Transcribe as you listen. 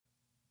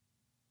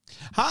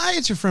Hi,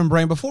 it's your friend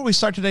Brain. Before we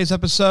start today's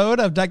episode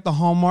of Deck the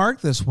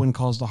Hallmark, this When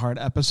Calls the Heart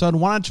episode,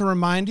 wanted to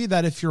remind you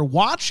that if you're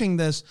watching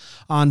this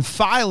on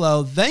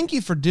Philo, thank you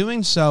for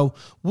doing so.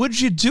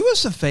 Would you do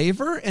us a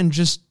favor and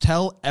just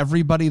tell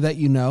everybody that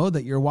you know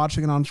that you're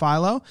watching it on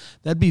Philo?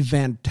 That'd be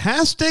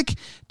fantastic.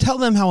 Tell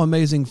them how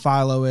amazing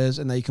Philo is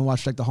and that you can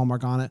watch Deck the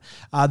Hallmark on it.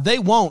 They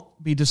won't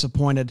be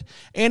disappointed.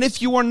 And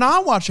if you are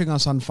not watching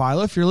us on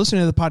Philo, if you're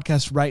listening to the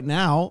podcast right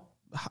now,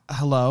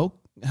 hello.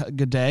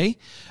 Good day.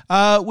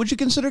 Would you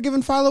consider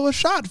giving Philo a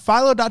shot?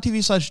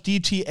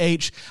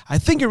 Philo.tv/DTH. I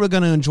think you're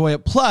going to enjoy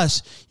it.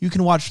 Plus, you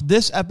can watch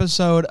this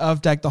episode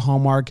of Deck the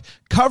Hallmark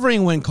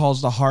covering When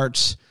Calls the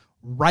Hearts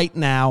right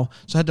now.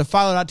 So head to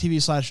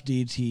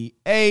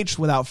Philo.tv/DTH.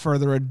 Without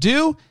further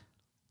ado,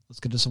 let's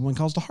get to some When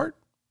Calls the Heart.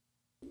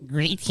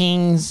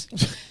 Greetings,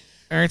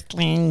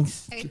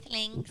 Earthlings.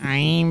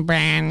 I'm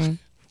Bran,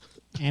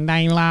 and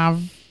I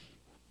love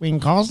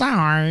When Calls the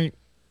Heart,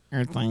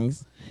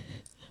 Earthlings.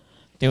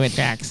 Do it,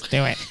 Jax.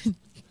 Do it.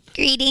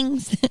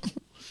 Greetings,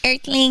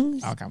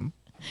 Earthlings. Welcome.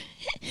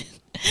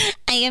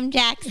 I am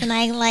Jax, and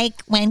I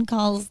like When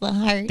Calls the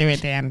Heart. Do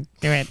it, Dan.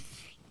 Do it.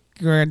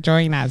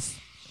 Join us.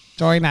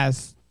 Join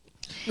us.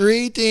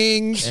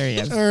 Greetings, There he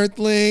is.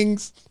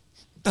 Earthlings.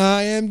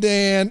 I am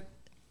Dan,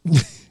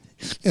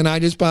 and I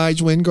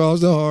despise When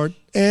Calls the Heart.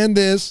 And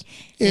this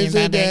is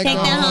a Deck the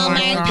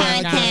Hallmark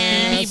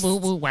podcast.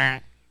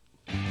 podcast.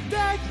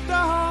 Deck the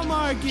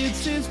Hallmark,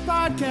 it's his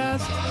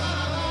podcast.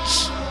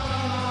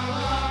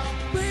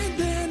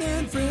 Brandon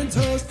and friends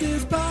host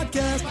this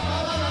podcast.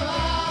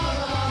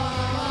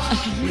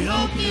 We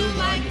hope you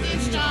like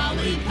this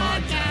jolly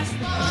podcast.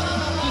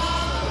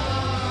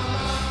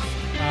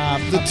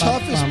 The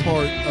toughest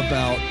part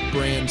about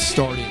Brand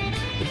starting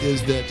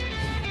is that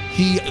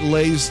he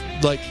lays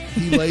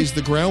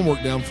the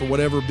groundwork down for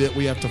whatever bit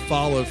we have to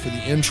follow for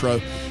the intro,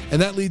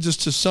 and that leads us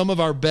to some of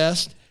our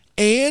best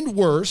and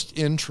worst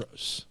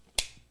intros.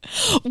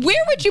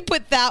 Where would you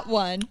put that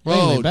one?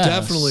 Oh,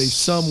 definitely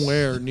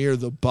somewhere near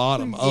the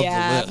bottom of the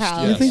list.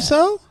 probably. You Yes. think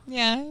so?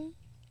 Yeah.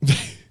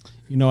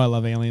 You know I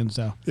love aliens,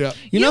 though. Yeah.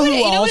 You know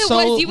who also...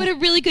 what it was? You had a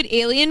really good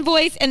alien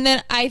voice, and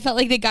then I felt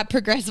like they got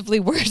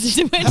progressively worse as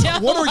it went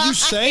down. What are you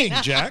saying,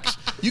 Jax?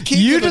 You can't.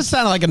 You give just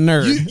sounded like a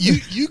nerd.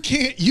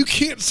 You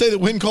can't say that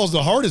When Calls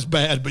the Heart is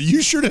bad, but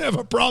you sure didn't have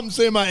a problem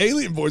saying my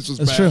alien voice was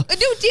That's bad. true.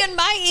 No, Dan,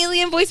 my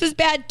alien voice was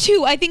bad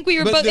too. I think we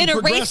were But both then in a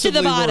race to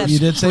the progressively bottom. worse. You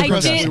did say I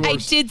progressively did.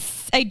 worse.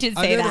 I did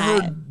I say never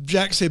that. heard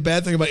Jack say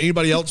bad thing about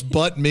anybody else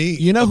but me.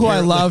 You know who I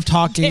apparently. love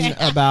talking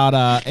about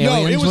aliens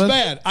No, it was with?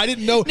 bad. I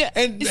didn't know.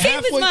 And same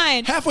as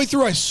mine. halfway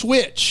through, I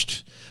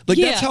switched. Like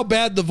Yeah. that's how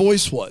bad the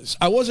voice was.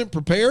 I wasn't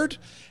prepared.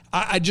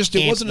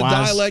 It wasn't a was.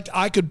 dialect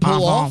I could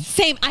pull off.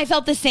 Same. I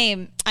felt the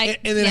same. And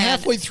then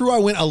halfway through, I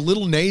went a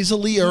little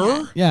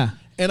nasally-er. Yeah.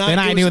 And Then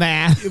I knew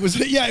that. It was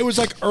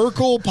like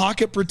Urkel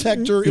pocket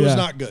protector. It was Yeah.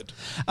 not good.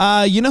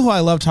 You know who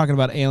I love talking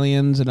about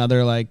aliens and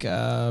other like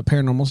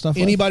paranormal stuff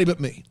with? Anybody but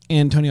me.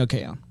 Antonio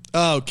Caon.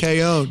 Oh,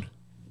 K-Own.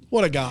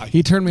 What a guy.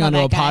 He turned me Love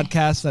onto a that guy.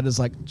 podcast that is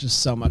like just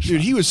so much Dude,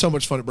 fun. he was so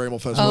much fun at Bramble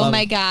Festival. Oh love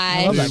my it.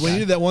 god. love Dude, that when guy. you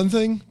did that one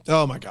thing,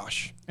 oh my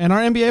gosh. And our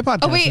NBA podcast.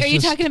 Oh wait, is are you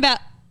just- talking about?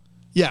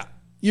 Yeah,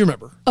 you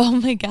remember. Oh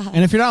my god.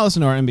 And if you're not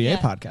listening to our NBA Yeah.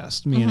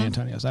 podcast, me and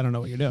Antonio's, I don't know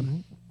what you're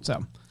doing.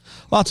 So,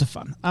 lots of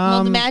fun.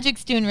 Well, the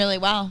Magic's doing really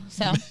well.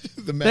 So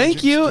The Thank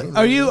Magic's you. doing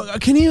Are really you?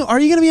 well. Are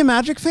you going to be a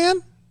Magic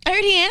fan? I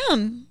already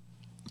am.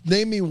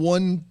 Name me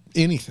one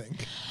anything.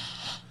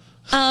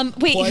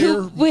 Wait, Player,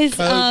 who was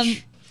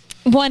coach.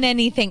 won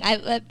anything?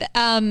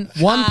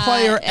 One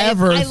player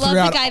ever I love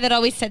throughout- the guy that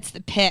always sets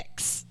the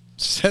picks.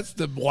 That's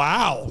the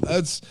wow.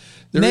 That's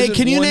there Nate, isn't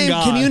can you one name?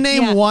 guy. Can you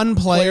name Yeah. one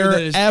Player player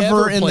that has ever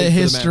ever in the played for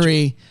the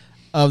history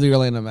of the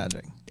Orlando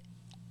Magic?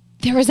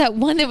 There was that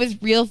one that was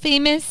real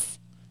famous.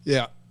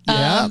 Yeah.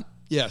 Yeah.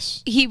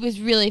 Yes. He was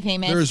really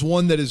famous. There is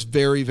one that is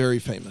very, very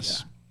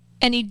famous.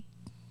 And he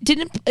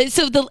didn't.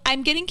 So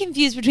I'm getting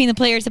confused between the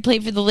players that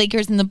played for the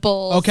Lakers and the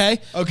Bulls. Okay.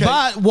 Okay.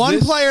 But one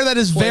This player that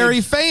is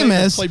very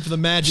famous played for the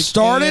Magic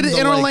started and the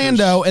in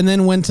Orlando Lakers. and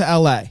then went to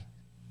LA.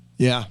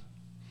 Yeah.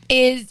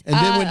 Is And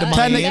then went to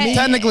Miami?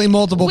 Technically,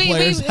 multiple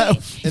players have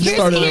And Here's,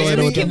 started here's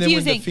Orlando what's and then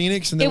went to confusing.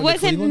 Phoenix and then it went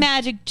to wasn't Cleveland?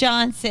 Magic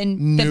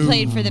Johnson that No.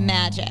 played for the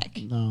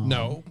Magic.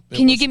 No. it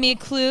Can you wasn't. give me a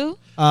clue?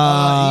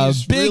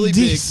 He's Big really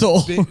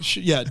Diesel.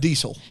 Yeah,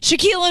 Diesel.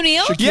 Shaquille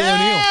O'Neal. Shaquille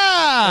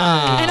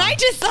Yeah. And I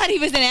just thought he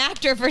was an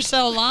actor for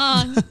so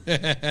long.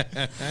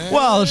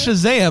 Well,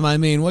 Shazam. I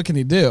mean, what can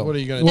he do? What are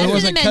you gonna What do?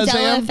 was That's it? the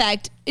Mandela Kazam?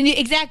 effect.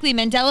 Exactly,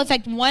 Mandela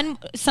effect.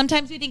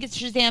 Sometimes we think it's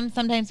Shazam,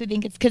 sometimes we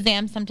think it's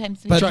Kazam,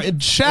 sometimes we But Right. And we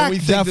Shaq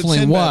think that definitely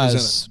Sinbad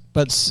was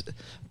was.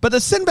 But the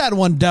Sinbad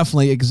one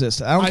definitely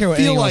existed. I don't care what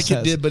feel anyone like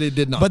says. it did, but it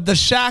did not. But the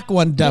Shaq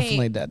one definitely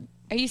Wait. did.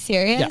 Are you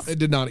serious? Yeah, it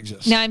did not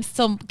exist. Now I'm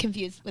still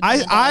confused with the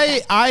Mandela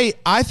effect.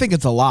 I think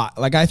it's a lot.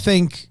 Like I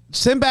think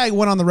Sinbad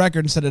went on the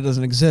record and said it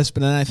doesn't exist,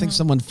 but then I think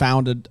someone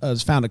found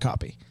a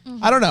copy.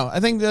 I don't know. I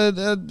think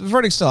the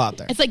verdict's still out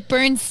there. It's like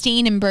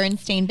Bernstein and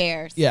Bernstein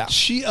Bears. Yeah.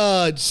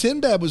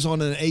 Sinbad was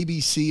on an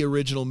ABC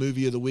original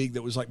movie of the week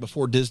that was like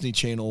before Disney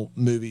Channel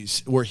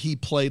movies, where he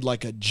played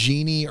like a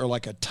genie or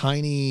like a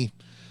tiny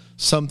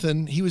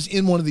something. He was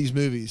in one of these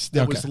movies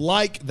that was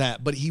like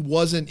that, but he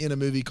wasn't in a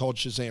movie called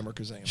Shazam or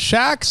Kazam.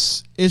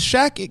 Is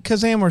Shaq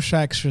Kazam or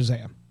Shaq's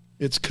Shazam?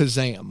 It's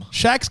Kazam.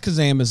 Shaq's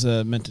Kazam is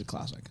a minted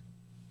classic.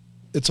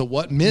 It's a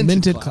what?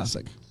 Minted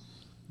classic.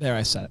 There,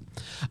 I said it.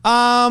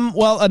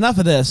 Well, enough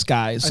of this,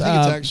 guys. I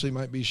think it actually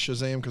might be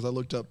Shazam because I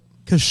looked up.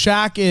 Because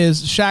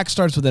Shaq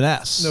starts with an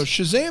S. No,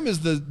 Shazam is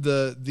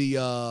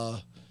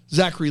the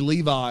Zachary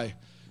Levi.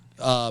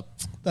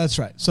 That's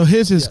right. So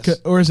his is,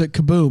 or is it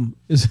Kaboom?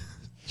 Is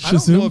Shazam? I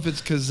don't know if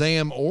it's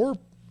Kazam or.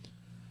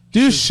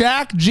 Do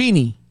Shaq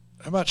Genie.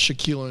 How about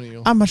Shaquille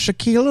O'Neal? I'm a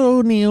Shaquille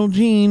O'Neal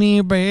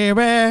genie,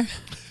 baby.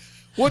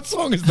 What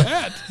song is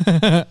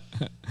that?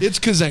 It's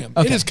Kazam.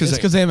 Okay. It is Kazam. It's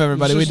Kazam,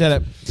 everybody. We did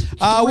it.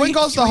 When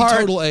Calls the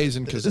Heart. Total A's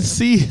in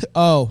Kazam.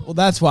 Well,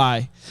 that's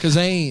why.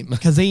 Kazam.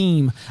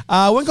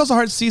 When Calls the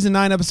Heart season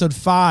 9, episode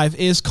 5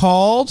 is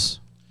called.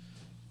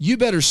 You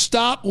better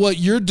stop what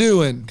you're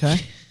doing. Okay.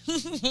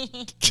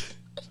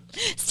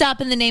 Stop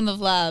in the name of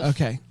love.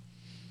 Okay.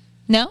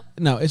 No?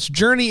 No, it's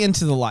Journey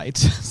into the Light.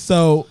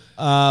 So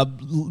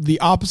the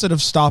opposite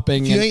of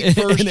stopping. If you ain't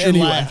first, you're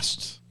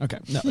last. Okay.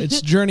 No,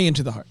 it's Journey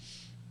into the Heart.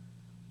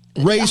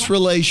 Race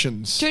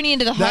relations. Journey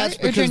into the Heart? That's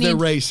because they're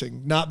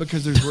racing, not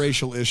because there's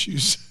racial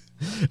issues.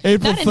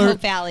 April Not in Hope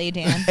Valley,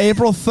 Dan.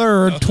 April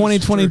 3rd,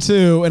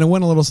 2022, and it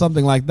went a little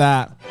something like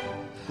that.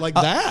 Like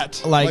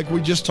that? Like we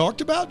just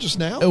talked about just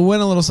now? It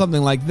went a little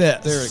something like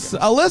this. There we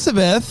go.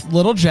 Elizabeth,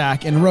 Little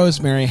Jack, and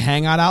Rosemary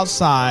hang out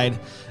outside,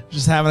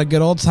 just having a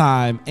good old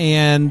time.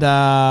 And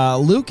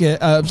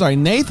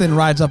Nathan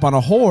rides up on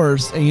a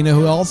horse, and you know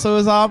who also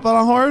is up on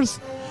a horse?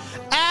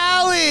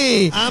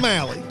 Allie! I'm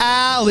Allie.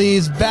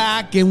 Allie's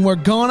back, and we're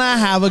gonna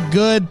have a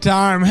good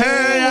time.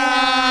 Hey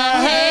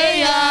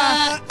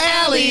ya!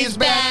 Allie's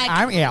back.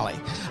 I'm Allie.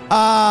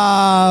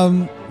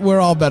 We're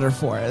all better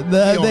for it.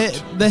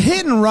 The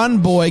hit and run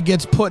boy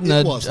gets put in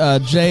a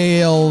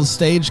jail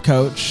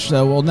stagecoach,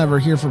 so we'll never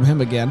hear from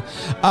him again.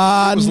 It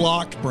was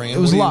locked, Brand. It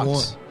was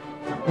locked.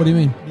 What do you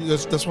mean?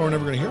 That's why we're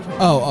never going to hear from him.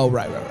 Oh,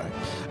 right.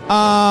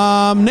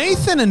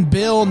 Nathan and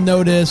Bill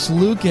notice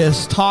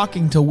Lucas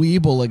talking to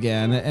Weeble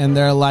again, and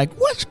they're like,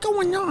 "What's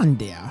going on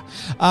there?"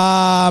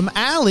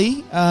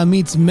 Allie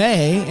meets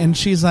May, and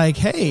she's like,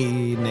 "Hey,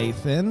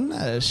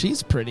 Nathan,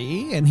 she's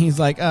pretty." And he's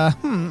like, I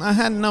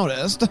hadn't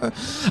noticed.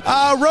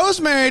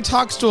 Rosemary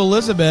talks to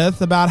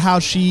Elizabeth about how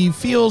she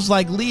feels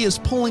like Lee is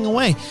pulling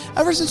away.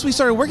 Ever since we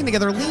started working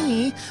together,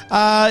 Lee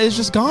is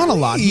just gone a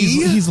lot.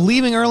 He's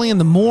leaving early in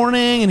the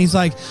morning, and he's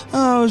like,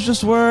 "Oh, it's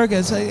just work.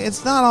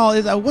 It's not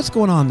all. What's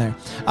going on there?"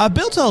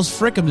 Bill tells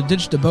Frickum to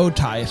ditch the bow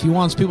tie if he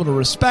wants people to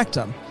respect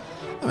him.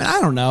 I mean,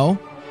 I don't know.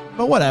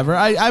 But whatever.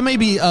 I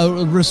maybe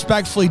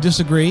respectfully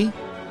disagree.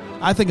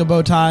 I think a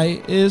bow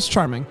tie is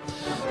charming.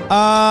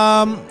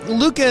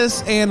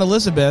 Lucas and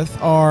Elizabeth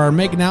are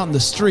making out in the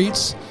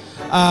streets.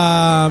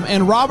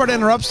 And Robert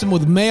interrupts him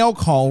with mail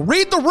call.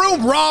 "Read the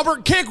room,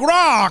 Robert. Kick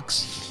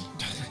rocks."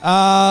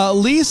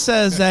 Lee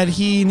says that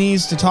he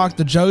needs to talk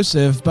to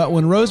Joseph, but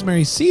when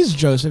Rosemary sees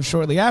Joseph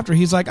shortly after,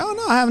 he's like, "Oh,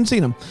 no, I haven't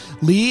seen him."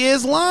 Lee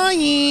is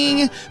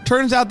lying.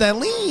 Turns out that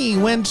Lee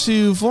went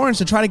to Florence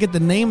to try to get the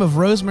name of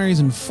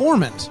Rosemary's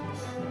informant.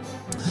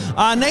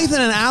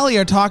 Nathan and Allie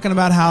are talking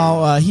about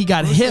how he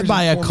got hit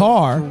by a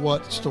car. For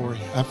what story?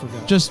 I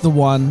forgot. Just the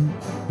one,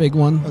 big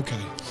one. Okay.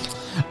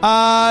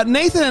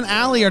 Nathan and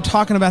Allie are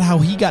talking about how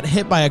he got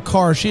hit by a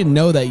car. She didn't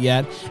know that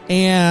yet.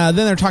 And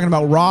then they're talking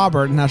about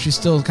Robert and how she's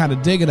still kind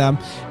of digging him.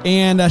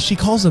 And she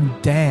calls him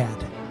Dad.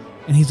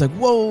 And he's like,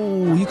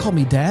 "Whoa, you call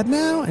me Dad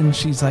now?" And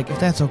she's like, "If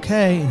that's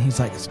okay." And he's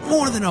like, "It's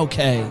more than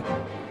okay."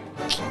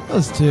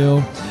 Those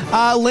two.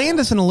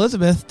 Landis and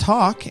Elizabeth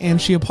talk,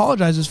 and she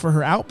apologizes for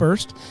her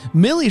outburst.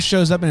 Millie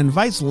shows up and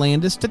invites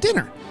Landis to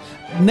dinner.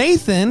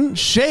 Nathan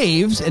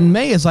shaves, and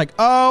May is like,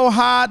 "Oh,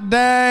 hot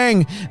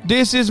dang,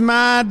 this is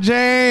my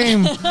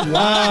jam."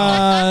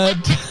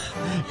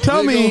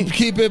 Tell me,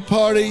 keep it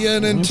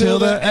partying until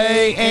the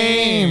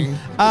AM.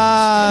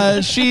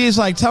 She's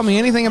like, "Tell me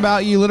anything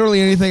about you, literally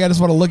anything. I just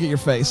want to look at your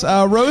face."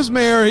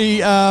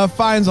 Rosemary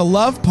finds a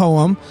love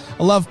poem,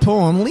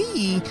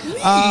 Lee.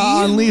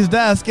 On Lee's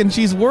desk, and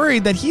she's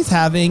worried that he's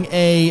having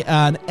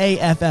an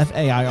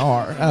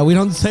AFFAIR. We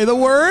don't say the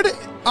word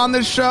on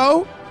this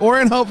show or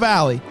in Hope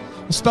Valley.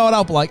 We'll spell it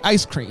out like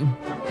ice cream.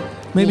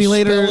 Maybe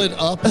later. Spell it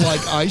up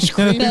like ice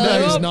cream?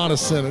 That is not a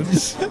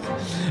sentence.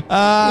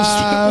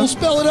 We'll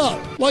spell it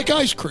up like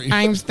ice cream.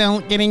 I'm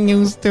still getting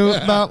used to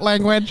the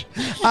language.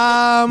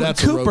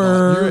 That's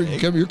Cooper.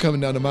 You're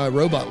coming down to my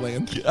robot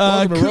land.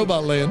 Welcome to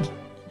robot land.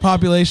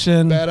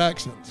 Population. Bad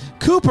accents.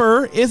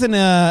 Cooper isn't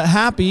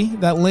happy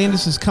that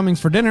Landis is coming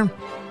for dinner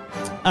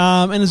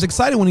and is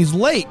excited when he's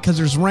late because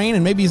there's rain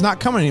and maybe he's not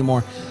coming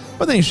anymore.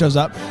 But then he shows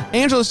up.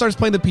 Angela starts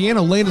playing the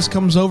piano. Landis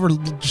comes over,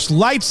 just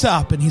lights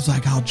up, and he's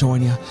like, "I'll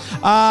join you."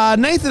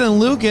 Nathan and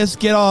Lucas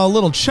get a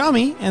little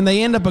chummy, and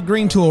they end up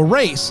agreeing to a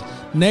race.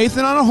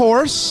 Nathan on a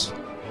horse.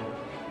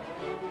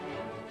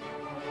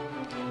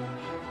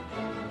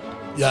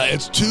 Yeah,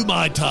 it's 2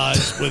 Mai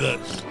Tais with a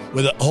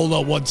Hold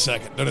on 1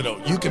 second.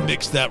 No. You can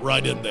mix that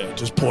right in there.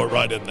 Just pour it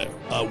right in there.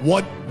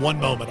 One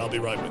moment. I'll be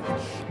right with you.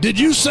 Did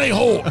you say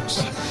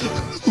horse?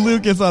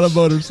 Luke is on a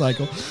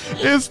motorcycle.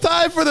 It's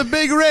time for the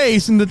big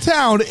race, and the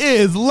town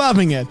is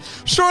loving it.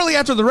 Shortly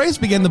after the race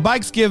begins,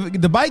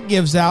 the bike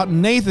gives out,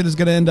 and Nathan is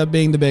going to end up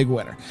being the big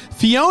winner.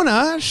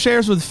 Fiona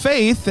shares with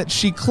Faith that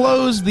she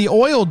closed the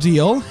oil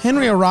deal.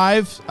 Henry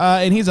arrives,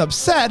 and he's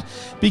upset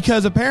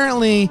because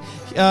apparently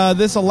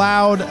this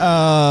allowed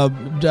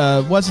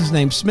what's his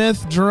name,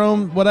 Smith,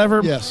 Jerome,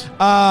 whatever. Yes.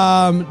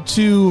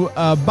 To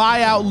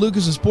buy out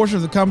Lucas's portion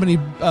of the company.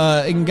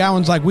 And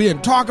Gowan's like, we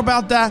didn't talk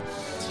about that.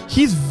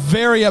 He's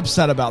very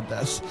upset about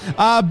this.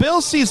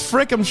 Bill sees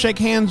Frickum shake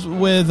hands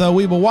with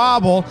Weeble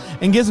Wobble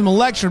and gives him a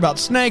lecture about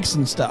snakes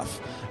and stuff.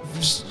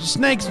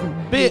 Snakes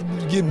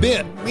Get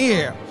bit.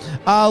 Yeah.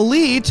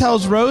 Lee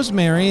tells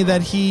Rosemary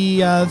that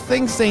he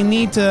thinks they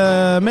need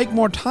to make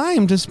more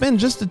time to spend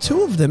just the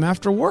two of them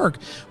after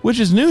work, which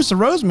is news to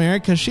Rosemary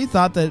because she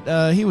thought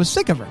that he was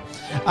sick of her.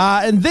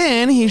 And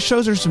then he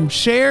shows her some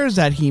chairs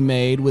that he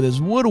made with his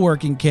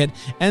woodworking kit,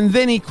 and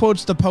then he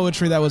quotes the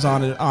poetry that was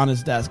on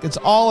his desk. It's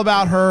all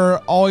about her,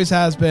 always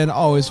has been,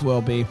 always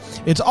will be.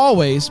 It's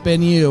always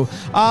been you.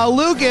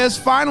 Lucas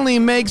finally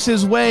makes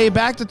his way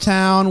back to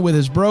town with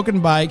his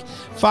broken bike,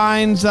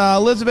 finds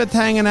Elizabeth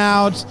hanging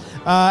out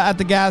at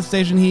the gas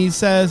station. He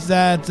says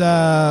that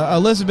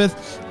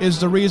Elizabeth is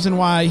the reason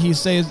why he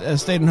stayed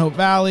in Hope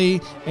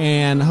Valley,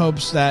 and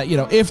hopes that,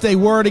 if they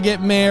were to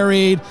get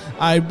married,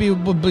 I'd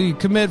be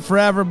commit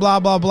forever, blah,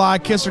 blah, blah,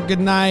 kiss her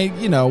goodnight,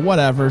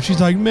 whatever.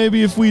 She's like,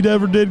 maybe if we'd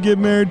ever did get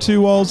married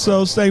too,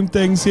 also, same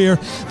things here.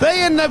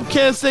 They end up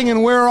kissing,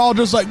 and we're all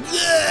just like,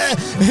 yeah!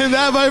 And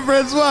that, my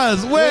friends,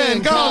 was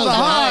When Calls the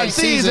Heart,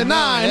 Season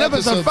 9,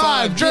 Episode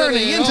 5,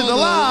 Journey into the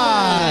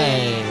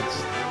Light.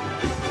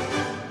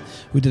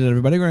 We did it,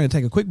 everybody. We're going to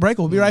take a quick break.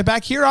 We'll be right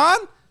back here on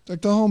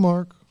Deck the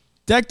Hallmark.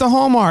 Deck the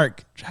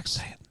Hallmark. Jack,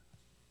 say it.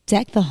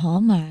 Deck the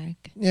Hallmark.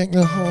 Deck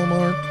the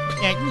Hallmark.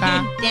 Deck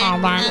the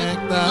Hallmark.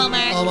 Deck the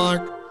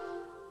Hallmark.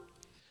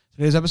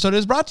 Today's episode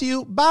is brought to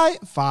you by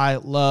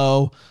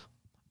Philo.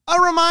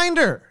 A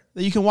reminder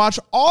that you can watch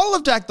all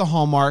of Deck the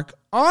Hallmark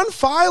on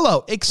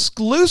Philo,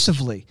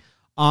 exclusively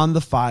on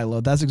the Philo.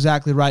 That's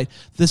exactly right.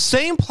 The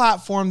same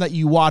platform that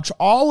you watch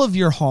all of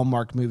your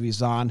Hallmark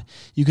movies on,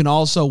 you can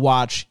also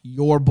watch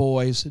your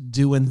boys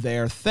doing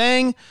their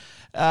thing.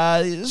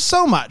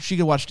 So much. You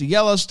can watch the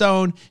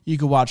Yellowstone. You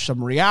can watch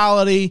some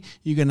reality.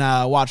 You can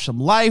watch some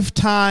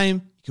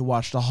Lifetime. You can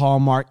watch the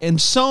Hallmark and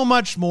so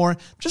much more.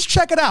 Just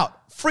check it out.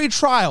 Free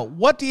trial.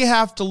 What do you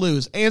have to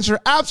lose? Answer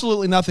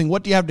absolutely nothing.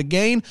 What do you have to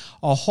gain?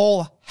 A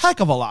whole heck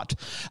of a lot.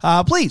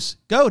 Please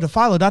go to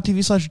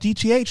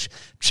philo.tv/DTH.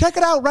 Check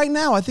it out right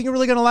now. I think you're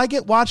really going to like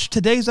it. Watch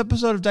today's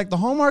episode of Deck the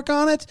Hallmark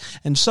on it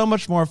and so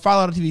much more.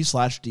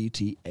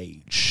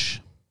 Philo.tv/DTH.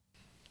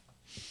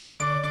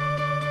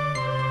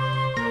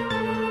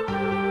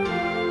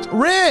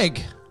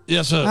 Rig.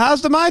 Yes, sir.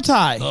 How's the Mai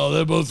Tai? Oh,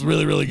 they're both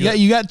really, really good. Yeah,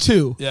 you got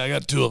two. Yeah, I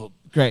got two of them.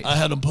 Great. I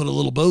had them put a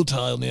little bow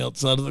tie on the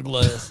outside of the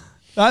glass.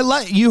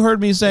 You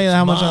heard me say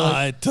how much I like.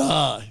 Mai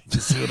Tai. You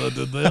see what I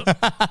did there?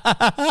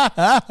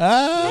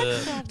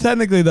 Yeah.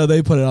 Technically, though,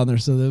 they put it on there,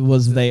 so it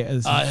was they.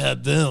 I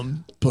had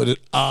them put it.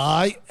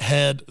 I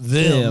had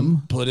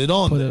them put it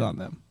on. Put them. it on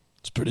them.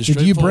 It's pretty Did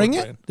straightforward. you bring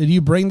it? Man. Did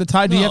you bring the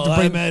tie? Do you have to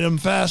bring? I made them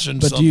fashion.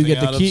 But do you get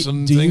to out keep? of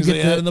some Do you things get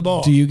they had in the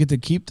bar? Do you get to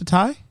keep the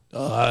tie?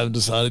 I haven't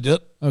decided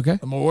yet. Okay.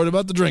 I'm more worried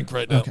about the drink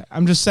right now. Okay.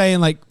 I'm just saying,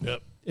 like,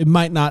 Yep. it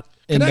might not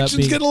end up Connections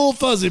being. get a little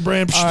fuzzy,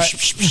 Bram. Bye,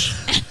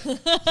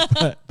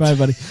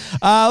 buddy.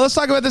 Let's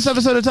talk about this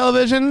episode of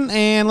television,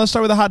 and let's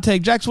start with a hot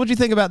take. Jax, what do you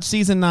think about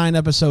season 9,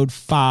 episode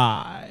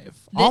 5?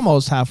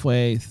 Almost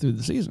halfway through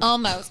the season.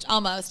 Almost.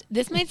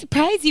 This might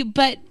surprise you,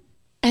 but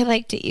I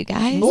liked it, you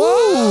guys. What?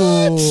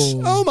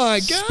 Oh my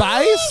god!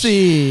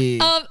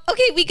 Spicy.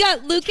 Okay, we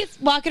got Lucas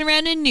walking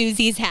around in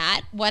Newsies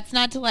hat. What's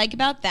not to like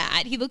about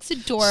that? He looks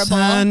adorable.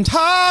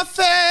 Santa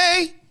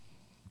Fe.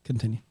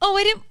 Continue. Oh,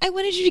 I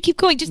wanted you to keep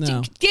going. Just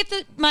No. to get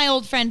my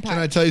old friend part.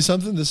 Can I tell you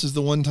something? This is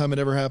the one time it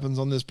ever happens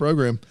on this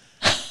program.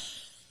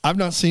 I've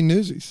not seen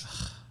Newsies.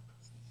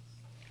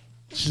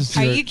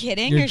 Are you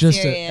kidding You're or just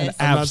serious?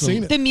 I've not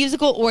seen it. The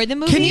musical or the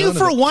movie? Can you, None of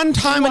for it. one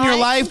time in your What?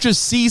 life,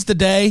 just seize the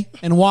day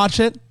and watch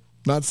it?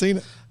 Not seen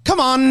it. Come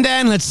on,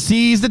 Dan, let's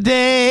seize the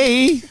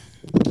day.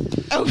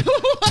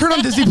 Turn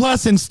on Disney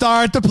Plus and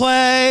start to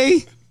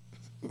play.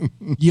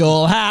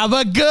 You'll have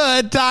a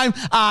good time.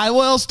 I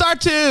will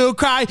start to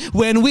cry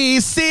when we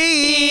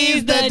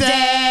seize the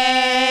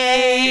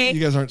day. You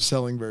guys aren't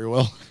selling very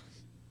well.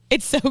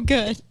 It's so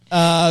good.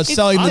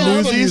 Selling the I love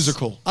a Newsies.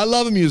 musical. I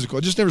love a musical.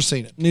 I just never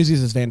seen it.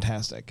 Newsies is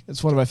fantastic.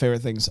 It's one of my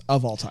favorite things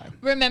of all time.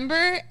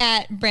 Remember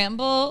at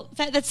Bramble?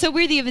 That's so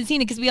weird that you haven't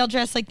seen it because we all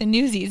dressed like the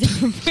Newsies at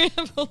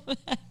Bramble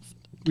Fest.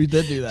 We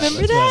did do that. Remember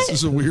That's that? right. This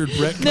is a weird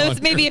retcon. No,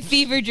 it's maybe a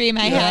fever dream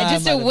I had.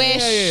 Just might a have been.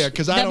 wish. Yeah,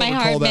 'cause I that don't my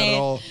recall heart that made. at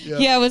all. Yeah.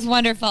 Yeah. it was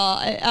wonderful.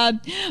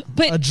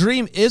 But A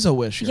dream is a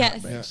wish.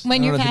 yes, Yes.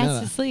 when I you're don't know if you know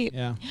fast that. asleep.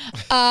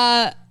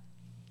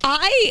 Yeah.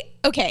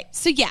 Okay,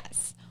 so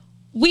yes,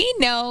 we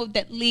know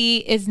that Lee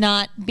is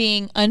not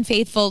being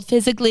unfaithful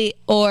physically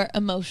or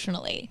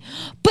emotionally.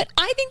 But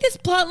I think this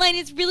plot line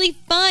is really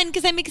fun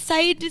because I'm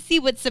excited to see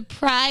what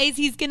surprise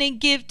he's going to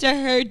give to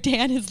her.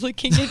 Dan is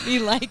looking at me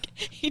like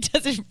he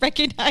doesn't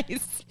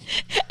recognize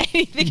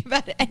anything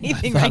about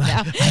anything right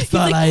now.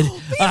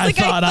 I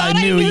thought I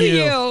knew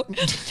you.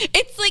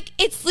 It's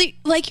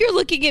like you're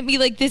looking at me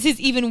like this is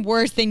even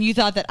worse than you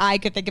thought that I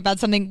could think about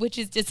something, which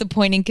is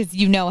disappointing because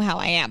you know how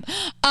I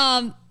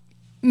am.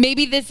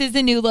 Maybe this is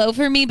a new low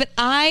for me, but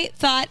I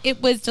thought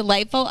it was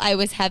delightful. I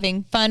was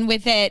having fun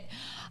with it.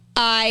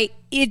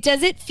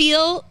 Does it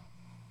feel?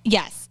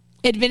 Yes.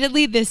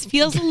 Admittedly, this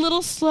feels a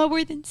little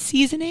slower than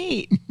season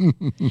 8.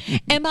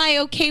 Am I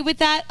okay with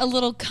that? A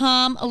little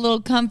calm, a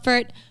little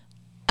comfort?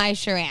 I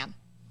sure am.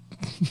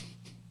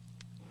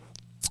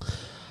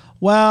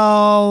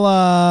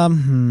 Well,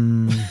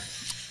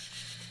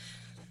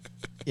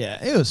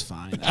 yeah, it was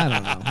fine. I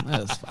don't know.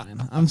 It was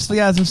fine. I'm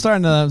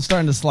starting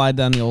to slide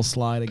down the old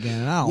slide again.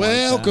 And I don't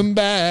Welcome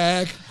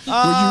back.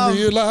 When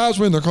you realize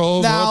when the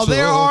calls now are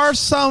there tough. are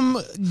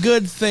some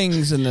good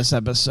things in this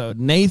episode.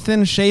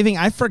 Nathan shaving.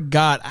 I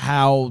forgot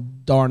how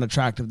darn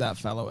attractive that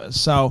fellow is.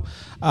 So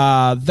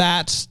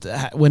that's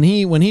when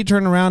he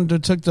turned around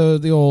and took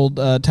the old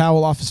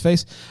towel off his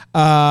face.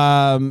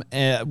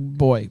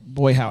 Boy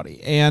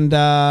howdy. And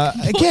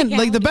again,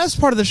 like the best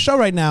part of the show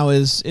right now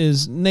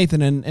is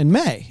Nathan and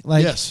May.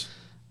 Like Yes.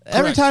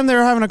 every Correct. time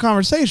they're having a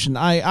conversation,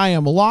 I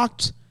am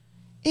locked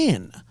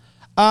in.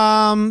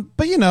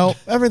 But you know,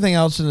 everything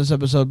else in this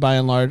episode, by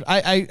and large,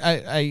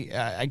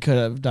 I could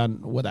have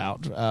done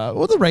without.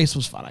 Well, the race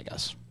was fun, I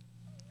guess,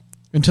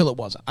 until it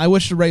wasn't. I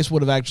wish the race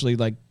would have actually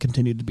like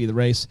continued to be the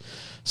race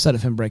instead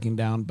of him breaking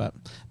down. But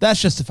that's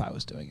just if I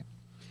was doing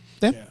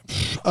it.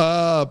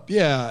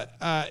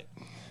 Yeah.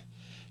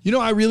 You know,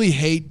 I really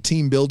hate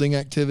team building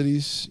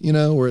activities, you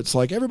know, where it's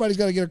like everybody's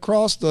got to get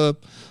across the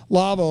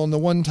lava on the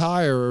one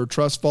tire or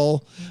trust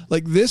fall.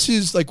 Like this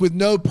is like with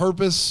no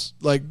purpose,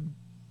 like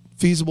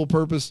feasible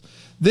purpose.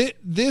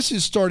 This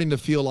is starting to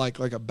feel like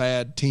a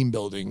bad team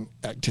building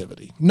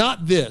activity.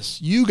 Not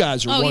this. You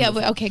guys are wonderful.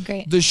 Yeah. Okay,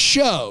 great. The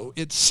show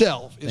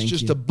itself is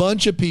just a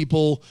bunch of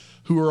people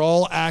who are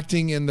all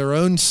acting in their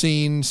own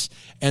scenes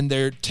and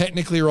they're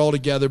technically are all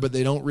together, but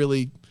they don't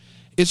really.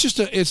 It's just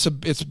it's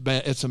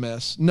a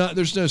mess. No,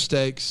 there's no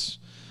stakes.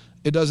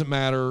 It doesn't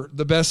matter.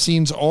 The best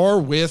scenes are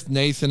with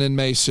Nathan and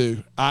Mei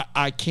Su.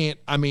 I can't.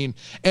 I mean,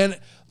 and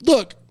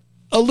look,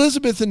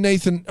 Elizabeth and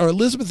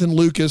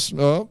Lucas.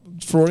 Oh,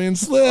 Freudian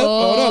slip.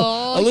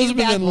 Oh no,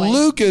 Elizabeth and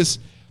Lucas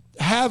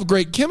have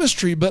great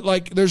chemistry, but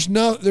like there's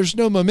no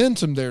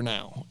momentum there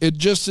now. It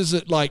just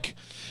isn't like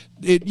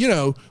it. You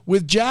know,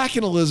 with Jack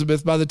and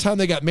Elizabeth, by the time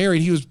they got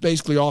married, he was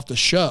basically off the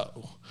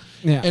show.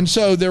 Yeah, and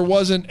so there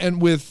wasn't.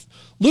 And with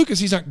Lucas,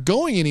 he's not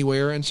going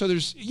anywhere, and so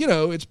there's, you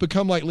know, it's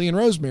become like Lee and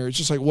Rosemary. It's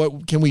just like,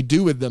 what can we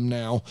do with them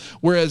now?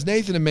 Whereas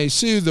Nathan and Mei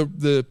Su,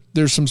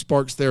 there's some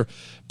sparks there,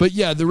 but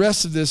yeah, the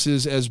rest of this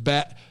is as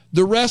bad.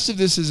 The rest of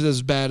this is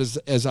as bad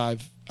as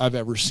I've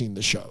ever seen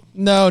the show.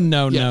 No.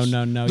 Yes.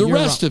 No. The You're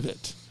rest wrong. of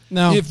it.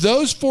 No. If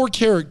those four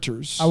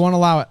characters, I won't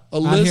allow it.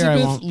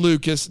 Elizabeth,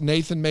 Lucas,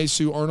 Nathan, Mei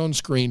Su aren't on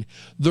screen,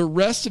 the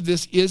rest of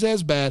this is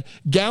as bad.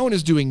 Gowan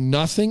is doing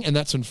nothing, and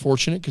that's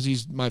unfortunate because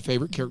he's my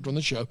favorite character on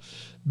the show.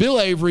 Bill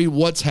Avery,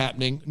 what's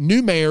happening?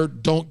 New mayor,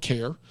 don't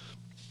care.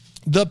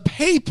 The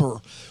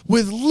paper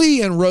with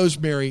Lee and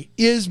Rosemary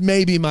is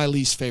maybe my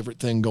least favorite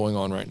thing going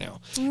on right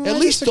now. At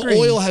least the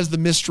oil has the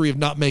mystery of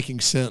not making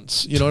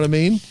sense. You know what I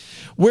mean?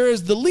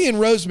 Whereas the Lee and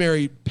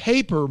Rosemary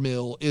paper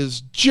mill is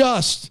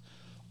just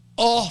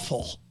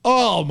awful.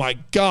 Oh my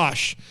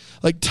gosh.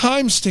 Like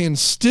time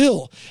stands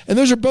still. And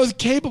those are both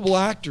capable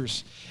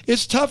actors.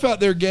 It's tough out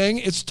there, gang.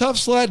 It's tough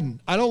sledding.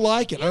 I don't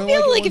like it. I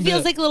feel like it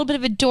feels like a little bit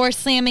of a door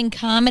slamming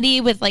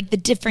comedy with like the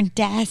different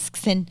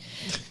desks and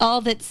all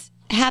that's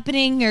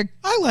happening. Or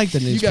I like the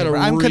newspaper. You got to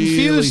I'm really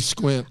confused.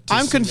 squint.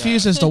 I'm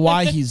confused as to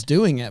why he's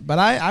doing it, but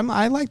I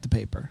like the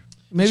paper.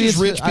 Maybe it's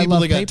rich I people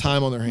love that got paper.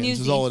 time on their hands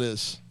Newsies. is all it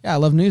is. Yeah, I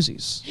love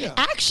Newsies. Yeah.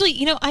 actually,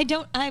 you know,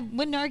 I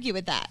wouldn't argue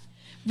with that.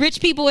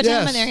 Rich people with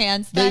time on their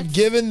hands. They've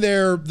given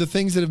the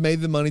things that have made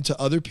the money to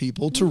other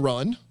people to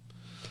run.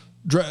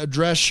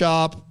 Dress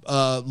shop,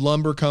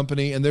 lumber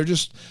company, and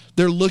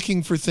they're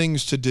looking for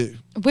things to do.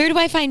 Where do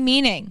I find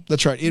meaning?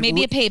 That's right.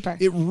 Maybe a paper.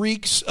 It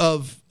reeks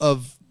of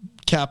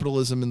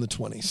capitalism in the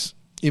 20s,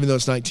 even though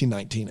it's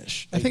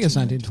 1919-ish. I think it's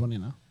 1920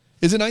 now.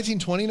 Is it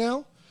 1920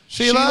 now?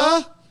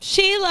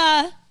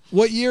 Sheila.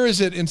 What year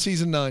is it in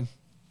season 9?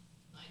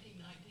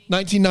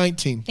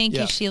 1919. Thank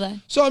you,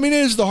 Sheila. So, I mean, it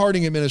is the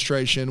Harding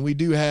administration. We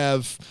do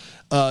have,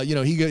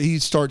 he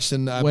starts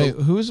in... Wait,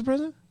 who was the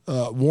president?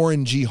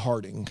 Warren G.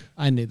 Harding.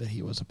 I knew that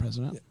he was a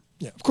president.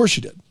 Yeah, of course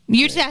you did.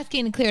 You're just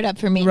asking to clear it up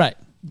for me. Right.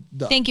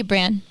 Thank you,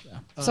 Bran.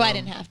 So I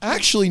didn't have to.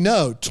 Actually,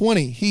 no,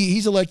 20.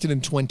 He's elected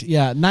in 20.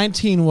 Yeah,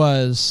 19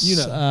 was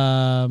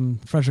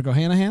Frederick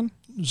O'Hanahan.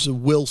 So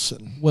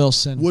Wilson.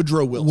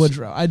 Woodrow Wilson.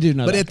 Woodrow. I do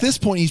know But that at this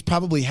point, he's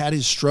probably had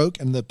his stroke,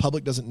 and the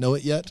public doesn't know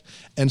it yet.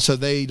 And so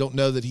they don't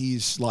know that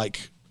he's,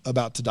 like,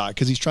 about to die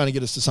because he's trying to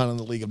get us to sign on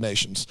the League of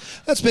Nations.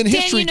 That's been Dan,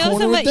 History you know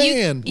Corner with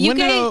Dan. You should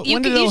have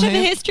a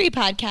O'Han- history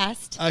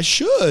podcast. I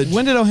should.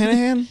 When did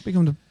O'Hanahan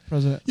become the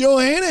president?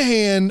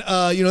 Hanahan,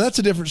 that's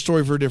a different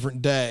story for a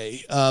different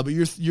day. But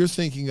you're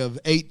thinking of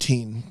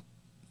 18.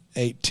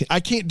 I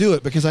can't do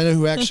it because I know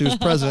who actually was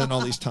president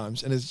all these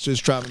times, and it's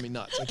just driving me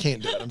nuts. I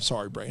can't do it. I'm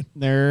sorry, Brain.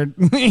 Nerd.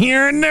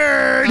 You're a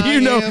nerd. I am a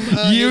you know history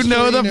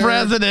the nerd.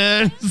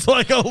 president's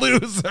like a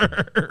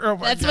loser. Oh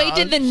my That's why you gosh.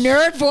 did the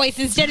nerd voice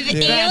instead of the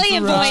That's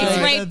alien right. voice,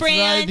 right, That's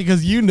Brand? right,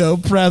 because you know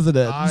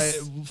presidents. I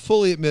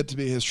fully admit to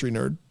be a history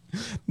nerd.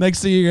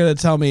 Next thing you're going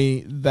to tell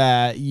me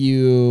that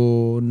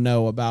you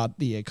know about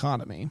the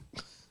economy.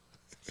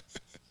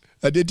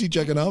 I did teach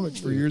economics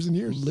for years and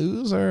years.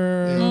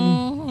 Loser.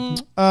 Mm-hmm.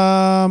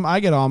 I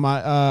get all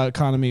my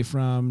economy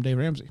from Dave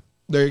Ramsey.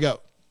 There you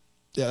go.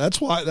 Yeah, that's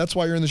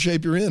why you're in the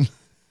shape you're in.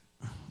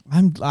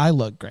 I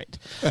look great.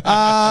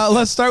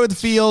 Let's start with the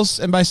feels,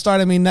 and by start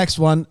I mean next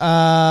one.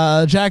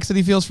 Jackson,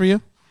 any feels for you?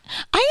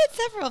 I had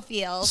several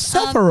feels.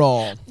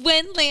 Several.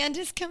 When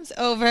Landis comes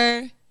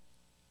over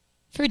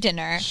for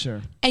dinner,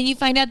 Sure. and you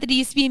find out that he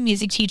used to be a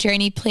music teacher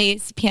and he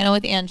plays piano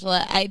with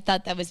Angela, I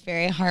thought that was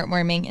very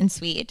heartwarming and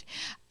sweet.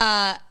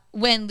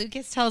 When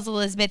Lucas tells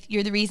Elizabeth,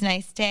 "You're the reason I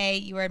stay.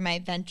 You are my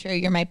adventure.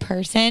 You're my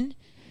person,"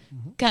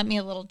 got me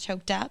a little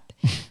choked up.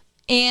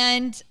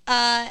 And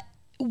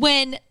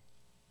when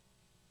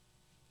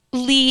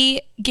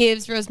Lee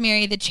gives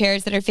Rosemary the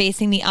chairs that are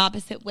facing the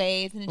opposite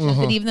ways, and it shows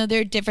that even though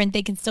they're different,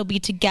 they can still be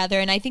together.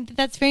 And I think that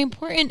that's very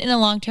important in a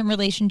long-term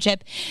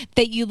relationship,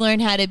 that you learn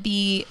how to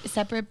be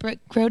separate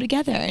but grow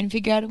together and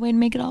figure out a way to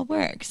make it all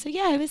work. So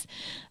yeah,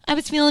 I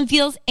was feeling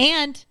feels,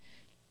 and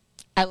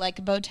I like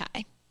a bow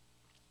tie.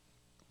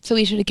 So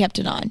we should have kept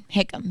it on.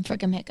 Hickam,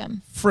 frickum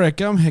hickam.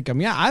 Frickum,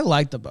 hickam. Yeah, I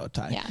like the bow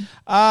tie. Yeah.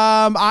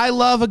 I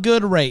love a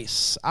good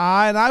race.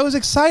 And I was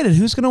excited.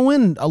 Who's going to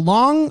win? A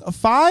long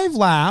 5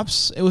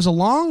 laps. It was a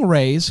long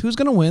race. Who's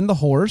going to win, the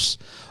horse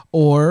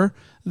or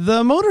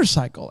the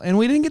motorcycle? And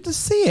we didn't get to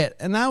see it.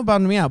 And that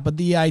bummed me out. But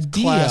the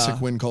idea.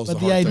 Classic win calls But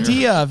the the heart there.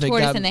 idea of it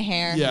Tortoise got, in the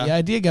hair. Yeah. The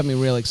idea got me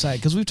real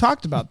excited because we've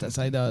talked about this,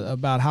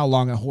 about how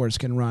long a horse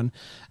can run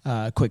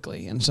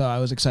quickly. And so I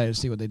was excited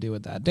to see what they do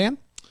with that. Dan?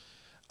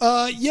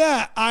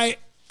 I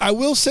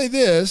will say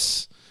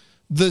this.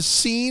 The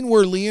scene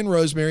where Lee and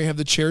Rosemary have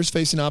the chairs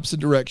facing opposite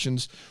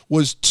directions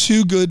was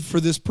too good for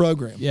this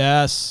program.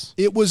 Yes.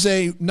 It was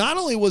not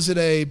only was it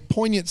a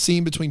poignant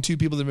scene between two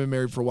people that have been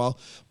married for a while,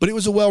 but it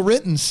was a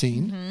well-written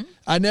scene.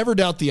 I never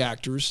doubt the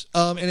actors.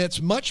 And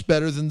it's much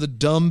better than the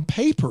dumb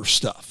paper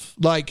stuff.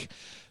 Like,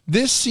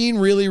 this scene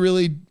really,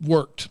 really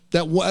worked.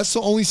 That's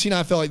the only scene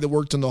I felt like that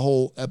worked in the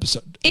whole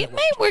episode. It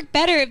might work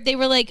better if they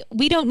were like,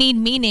 we don't need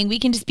meaning. We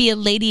can just be a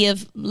lady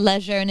of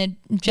leisure and a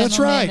gentleman That's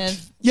right.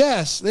 of...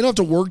 Yes. They don't have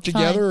to work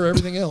together Fine. or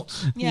everything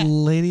else. Yeah.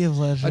 Lady of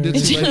Leisure. I did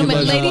see Lady of Gentleman,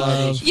 Leisure. lady,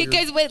 That was you weird.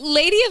 guys, wait,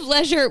 lady of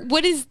leisure.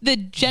 What is the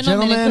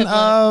gentleman Gentlemen equivalent?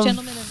 of,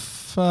 Gentleman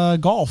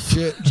of golf.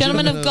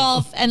 Gentlemen of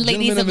golf and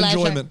ladies gentlemen of leisure.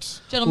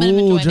 enjoyment. Gentlemen of Ooh,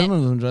 enjoyment.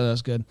 gentlemen of enjoyment.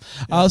 That's good.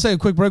 Let's take a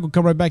quick break. We'll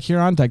come right back here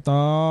on Tech the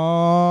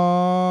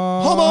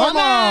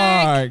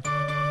Hallmark.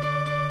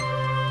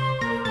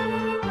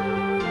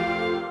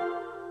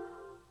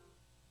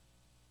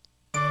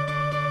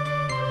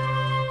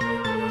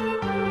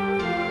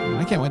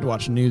 I can't wait to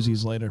watch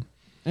Newsies later.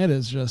 It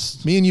is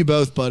just, Me and you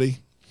both, buddy.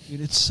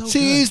 dude, it's so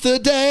Seize good.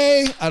 the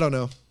day. I don't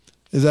know.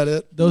 Is that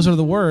it? Those are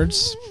the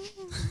words.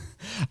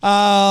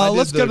 I did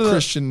Let's the go to the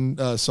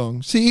Christian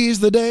song. Seize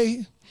the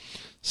day.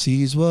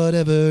 Seize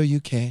whatever you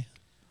can.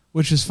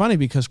 which is funny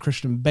because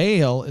Christian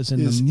Bale is in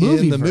Is the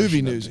movie in the version movie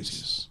of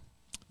Newsies.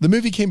 The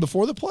movie came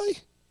before the play?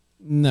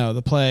 No,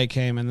 the play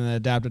came and then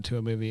adapted to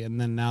a movie, and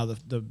then now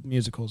the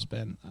musical's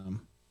been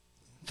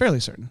fairly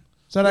certain.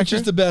 Is that Which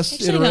accurate? is the best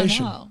Actually, I don't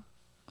iteration. know.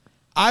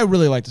 I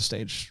really like the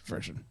stage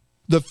version.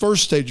 The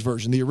first stage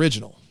version, the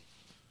original.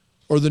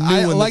 Or the new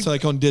I one like- that's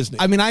like on Disney.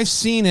 I mean, I've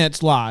seen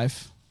it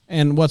live,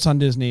 and what's on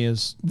Disney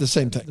is the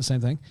same thing. the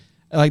same thing.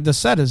 Like, the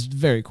set is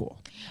very cool.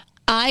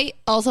 I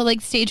also like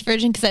stage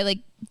version because I like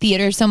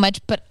theater so much,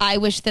 but I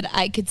wish that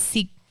I could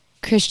see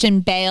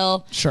Christian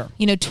Bale, Sure.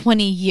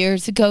 20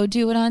 years ago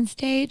do it on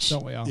stage.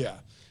 Don't we all? Yeah.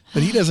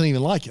 But he doesn't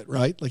even like it,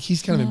 right? Like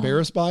he's kind of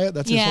embarrassed by it.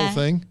 That's his whole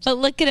thing. But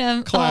look at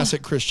him.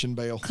 Classic Christian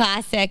Bale. Oh,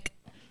 classic.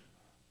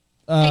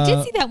 I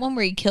did see that one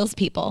where he kills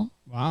people.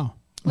 Wow.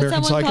 What's American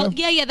that one Psycho? called?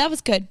 Yeah, that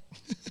was good.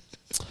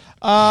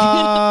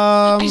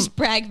 I Um, just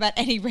brag about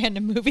any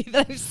random movie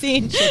that I've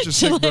seen. Such a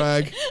sick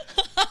brag.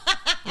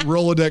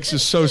 Rolodex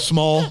is so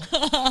small.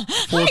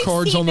 4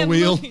 cards on the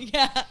wheel.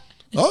 Yeah,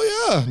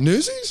 Oh, yeah.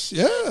 Newsies?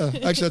 Yeah.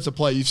 Actually, that's a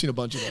play. You've seen a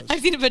bunch of those. I've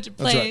seen a bunch of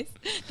That's plays.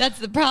 right. That's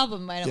the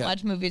problem. I don't Yeah.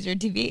 watch movies or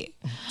TV.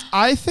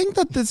 I think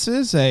that this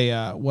is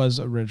was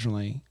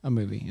originally a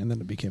movie, and then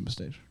it became a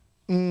stage.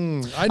 I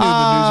knew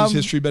the Newsies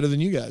history better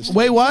than you guys.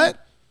 Wait, what?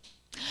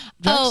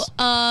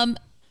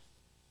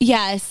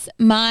 Yes.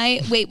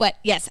 Wait, what?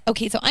 Yes.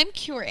 Okay, so I'm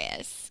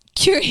curiouser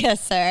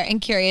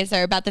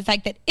about the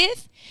fact that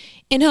if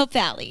in Hope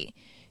Valley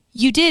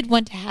you did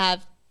want to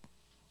have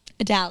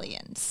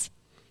medallions,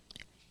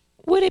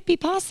 would it be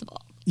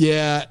possible?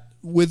 Yeah.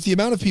 with the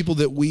amount of people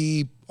that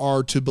we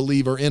are to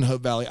believe are in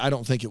Hope Valley, I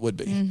don't think it would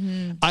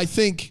be. I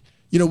think,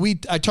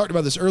 I talked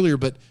about this earlier,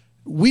 but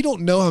we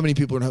don't know how many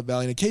people are in Hope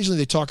Valley. And occasionally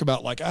they talk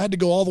about like, I had to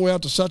go all the way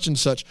out to such and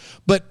such.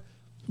 But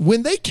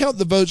when they count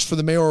the votes for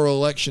the mayoral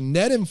election,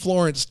 Ned and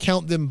Florence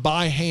count them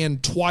by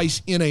hand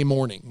twice in a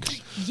morning.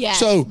 Yes.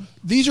 So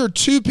these are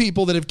two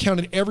people that have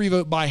counted every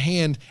vote by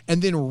hand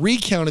and then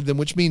recounted them,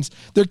 which means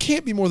there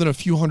can't be more than a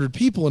few hundred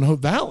people in Hope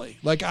Valley.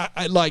 Like,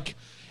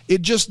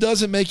 it just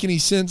doesn't make any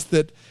sense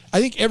that I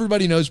think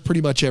everybody knows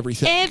pretty much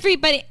everything.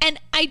 Everybody. And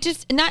I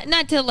just,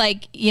 not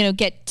to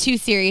get too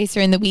serious or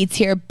in the weeds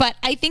here, but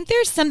I think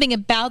there's something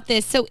about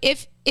this. So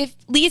if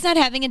Lee's not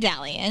having a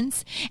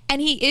dalliance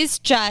and he is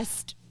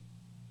just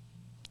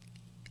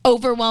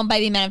overwhelmed by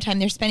the amount of time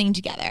they're spending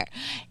together,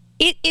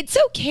 it's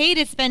okay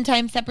to spend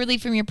time separately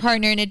from your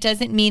partner, and it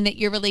doesn't mean that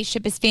your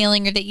relationship is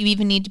failing or that you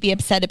even need to be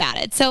upset about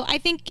it. So I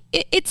think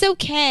it's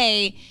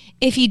okay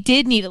if he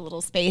did need a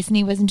little space and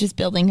he wasn't just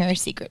building her a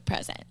secret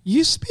present.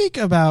 You speak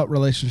about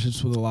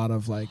relationships with a lot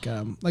of like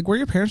were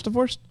your parents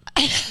divorced?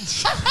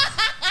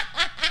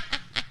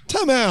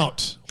 Time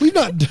out. We've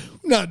not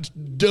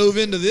dove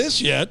into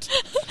this yet.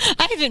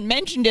 I haven't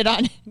mentioned it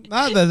on.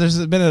 Not that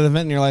there's been an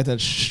event in your life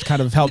that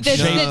kind of helped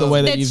shape the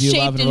way that you view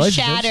love and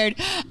relationships.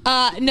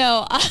 Shattered.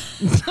 No.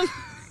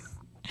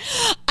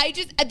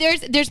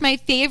 There's my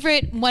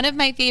favorite, one of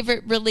my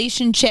favorite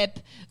relationship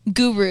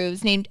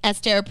gurus named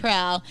Esther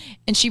Perel,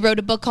 and she wrote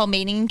a book called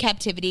Mating in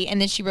Captivity, and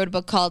then she wrote a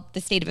book called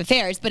The State of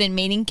Affairs. But in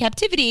Mating in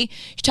Captivity,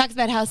 she talks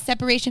about how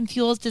separation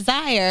fuels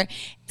desire.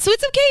 So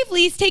it's okay if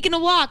Lee's taking a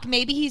walk.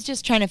 Maybe he's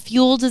just trying to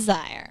fuel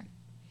desire.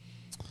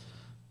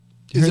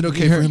 Is it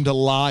okay for him to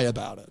lie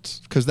about it?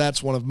 Because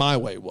that's one of my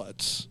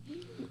what's.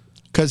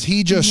 Because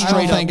he just I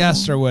straight don't think up...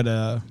 Esther would...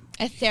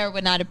 Esther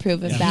would not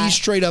approve of that. He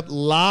straight up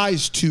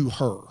lies to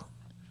her.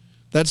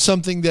 That's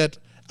something that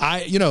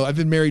I've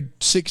been married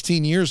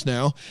 16 years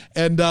now,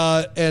 and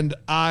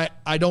I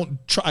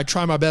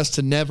try my best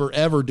to never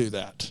ever do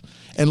that.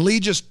 And Lee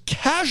just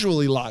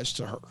casually lies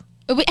to her.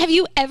 Have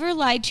you ever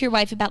lied to your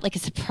wife about like a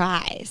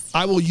surprise?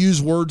 I will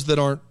use words that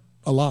aren't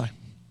a lie.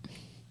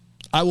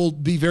 I will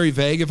be very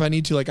vague if I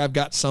need to, like I've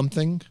got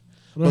something.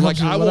 But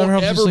like I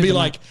won't ever be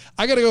like,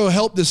 I got to go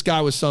help this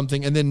guy with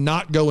something and then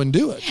not go and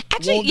do it.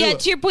 Actually,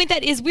 to your point,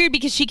 that is weird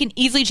because she can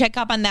easily check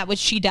up on that, which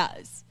she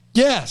does.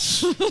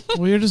 Yes.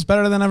 Well, you're just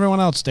better than everyone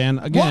else, Dan.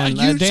 Again,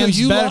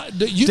 Dan's better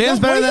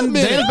than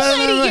everyone.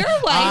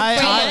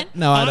 I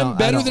don't. I'm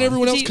better than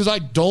everyone else because I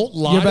don't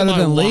lie. You're better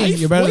than Lee.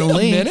 You're better than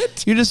Lee.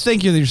 You just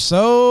think you're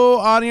so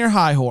on your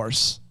high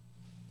horse.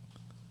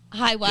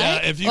 Hi, what? Yeah,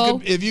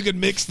 if you could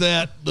mix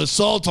that, the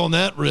salt on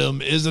that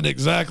rim isn't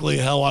exactly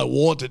how I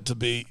want it to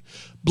be.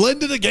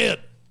 Blend it again.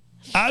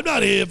 I'm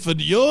not here for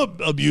your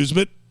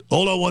amusement.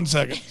 Hold on 1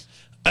 second.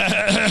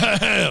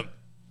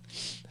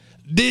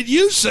 Did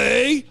you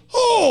say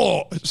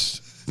horse?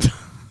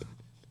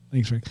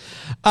 Thanks, Rick.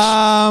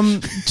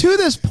 To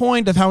this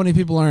point of how many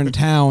people are in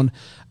town,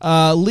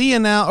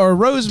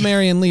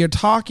 Rosemary and Lee are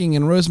talking,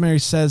 and Rosemary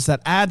says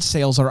that ad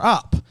sales are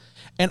up.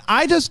 And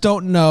I just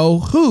don't know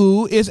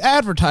who is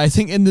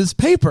advertising in this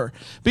paper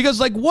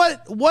because, like,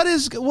 what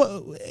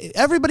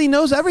everybody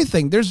knows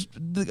everything. There's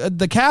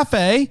the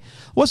cafe.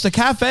 What's the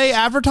cafe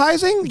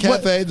advertising? The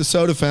cafe, the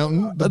soda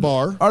fountain, the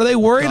bar. Are they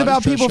worried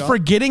about people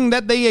forgetting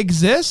that they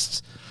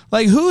exist?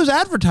 Like, who's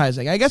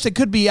advertising? I guess it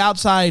could be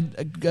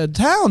outside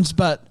towns,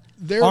 but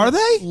are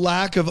they?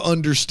 Lack of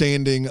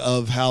understanding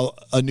of how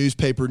a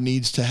newspaper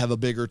needs to have a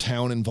bigger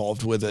town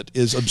involved with it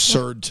is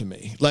absurd to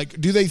me.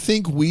 Like, do they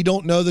think we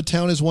don't know the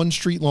town is 1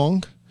 street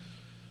long?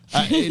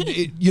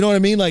 You know what I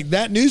mean? Like,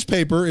 that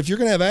newspaper, if you're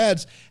going to have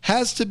ads,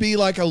 has to be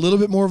like a little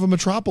bit more of a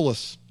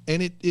metropolis.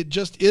 And it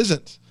just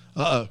isn't.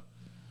 Uh-oh.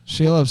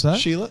 Sheila upset?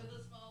 Sheila?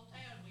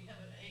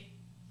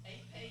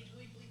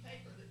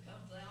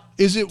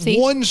 Is it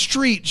 1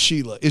 street,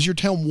 Sheila? Is your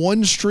town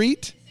 1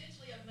 street?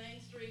 Essentially a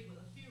main street with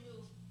a few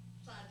little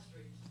side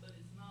streets, but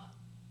it's not.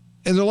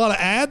 And there are a lot of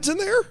ads in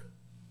there? About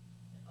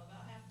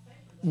half the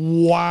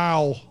paper.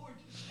 Wow.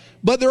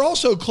 But they're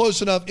also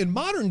close enough. In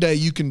modern day,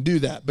 you can do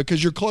that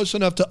because you're close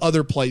enough to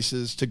other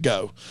places to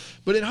go.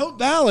 But in Hope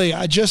Valley,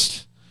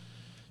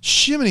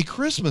 Shiminy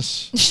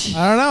Christmas.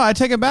 I don't know. I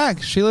take it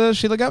back. Sheila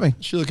got me.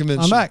 Sheila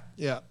convinced I'm back.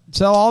 Yeah.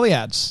 Sell all the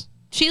ads.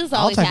 Sheila's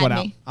always I'll take had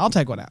one me. out. I'll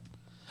take one out.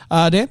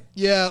 Dan?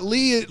 Yeah,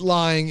 Lee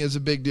lying is a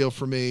big deal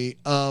for me.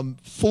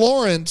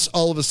 Florence,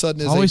 all of a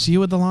sudden, is always you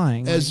with the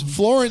lying. As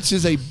Florence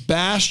is a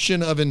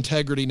bastion of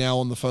integrity now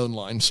on the phone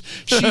lines.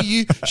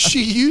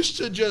 She used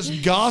to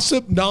just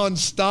gossip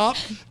nonstop,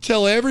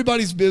 tell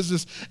everybody's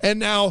business, and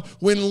now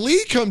when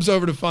Lee comes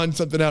over to find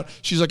something out,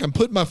 she's like, I'm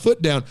putting my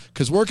foot down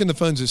because working the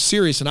phones is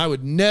serious, and I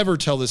would never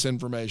tell this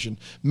information.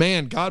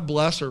 Man, God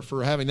bless her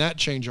for having that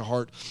change of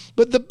heart.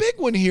 But the big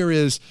one here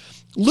is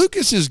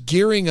Lucas is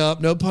gearing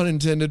up, no pun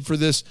intended, for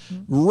this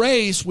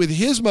race with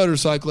his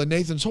motorcycle and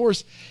Nathan's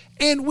horse.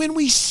 And when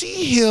we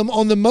see him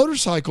on the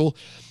motorcycle,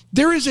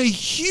 there is a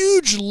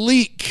huge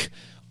leak,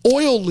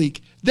 oil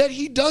leak, that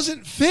he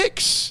doesn't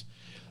fix.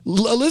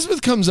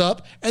 Elizabeth comes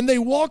up and they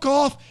walk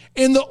off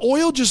and the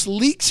oil just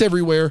leaks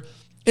everywhere.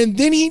 And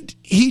then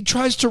he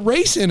tries to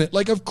race in it.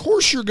 Like, of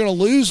course you're going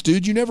to lose,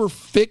 dude. You never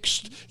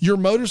fixed your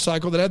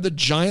motorcycle that had the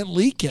giant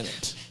leak in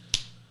it.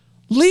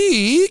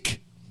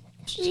 Leak?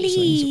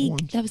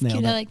 Leak. That was Nailed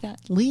cute. it. I like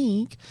that.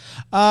 Leak.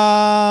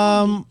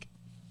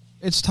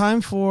 It's time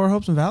for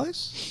Hopes and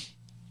Valleys.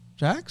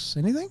 Jax,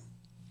 anything?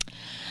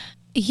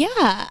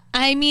 Yeah.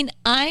 I mean,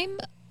 I'm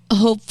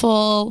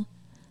hopeful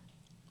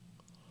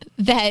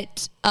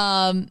that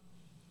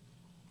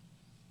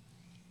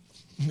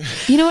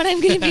you know what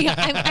I'm going to be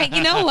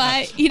you know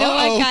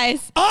what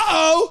guys,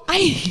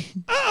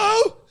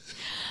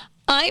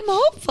 I'm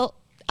hopeful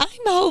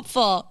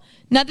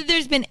not that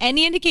there's been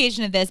any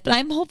indication of this, but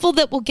I'm hopeful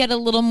that we'll get a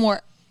little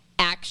more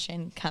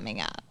action coming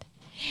up,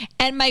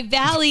 and my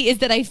valley is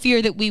that I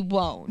fear that we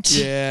won't.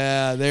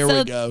 Yeah, there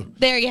we go.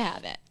 There you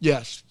have it.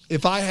 Yes.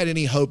 If I had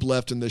any hope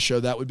left in this show,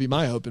 that would be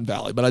my hope in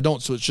Valley. But I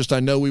don't, so it's just I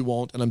know we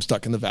won't, and I'm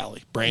stuck in the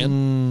Valley.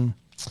 Brand?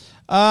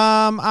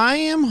 I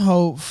am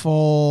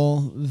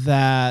hopeful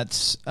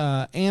that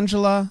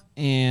Angela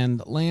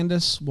and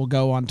Landis will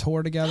go on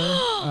tour together.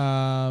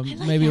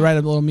 Maybe write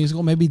a little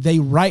musical. Maybe they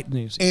write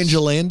music.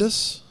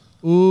 Angelandis?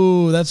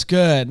 Ooh, that's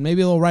good.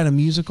 Maybe they'll write a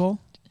musical.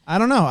 I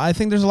don't know. I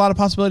think there's a lot of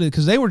possibility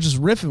because they were just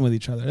riffing with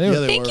each other.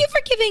 Thank you for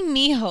giving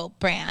me hope,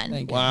 Bran.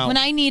 Thank you. Wow. When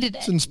I needed it.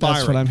 It's inspiring.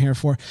 That's what I'm here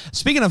for.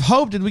 Speaking of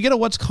hope, did we get a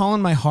What's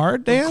Calling My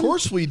Heart, Dan? Of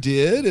course we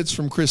did. It's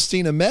from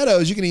Christina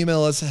Meadows. You can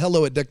email us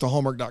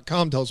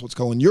hello@deckthehallmark.com. Tell us what's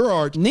calling your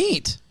heart.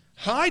 Neat.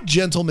 Hi,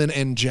 gentlemen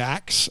and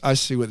Jax. I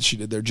see what she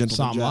did there, gentlemen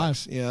Saw 'em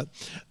Jax. Yeah.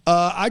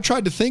 I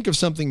tried to think of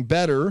something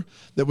better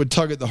that would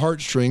tug at the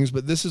heartstrings,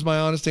 but this is my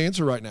honest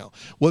answer right now.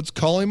 What's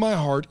calling my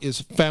heart is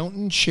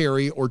fountain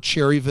cherry or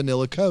cherry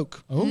vanilla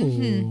Coke.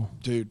 Oh.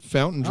 Dude,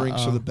 fountain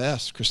drinks are the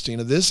best,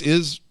 Christina. This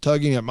is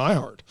tugging at my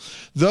heart.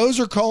 Those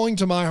are calling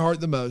to my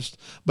heart the most,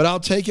 but I'll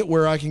take it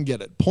where I can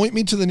get it. Point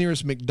me to the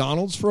nearest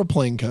McDonald's for a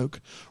plain Coke.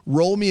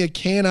 Roll me a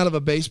can out of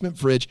a basement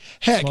fridge.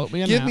 Heck, Float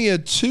me a give nap. me a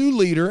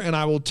 2-liter and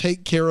I will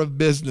take care of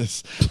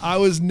business. I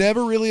was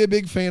never really a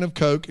big fan of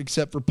Coke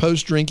except for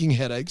post-drinking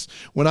headaches.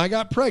 When I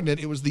got pregnant,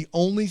 it was the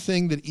only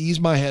thing that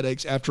eased my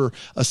headaches after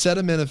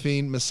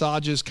acetaminophen,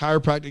 massages,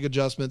 chiropractic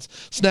adjustments,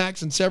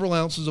 snacks, and several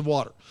ounces of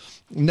water.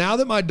 Now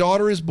that my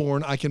daughter is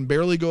born, I can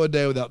barely go a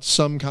day without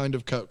some kind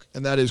of Coke,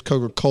 and that is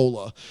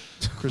Coca-Cola.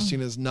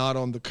 Christina's not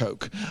on the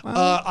Coke.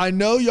 I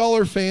know y'all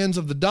are fans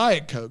of the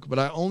Diet Coke, but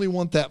I only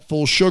want that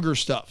full sugar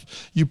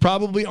stuff. You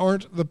probably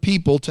aren't the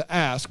people to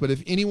ask, but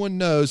if anyone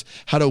knows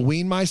how to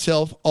wean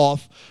myself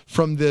off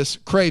from this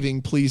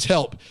craving, please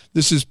help.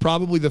 This is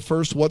probably the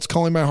first What's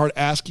Calling My Heart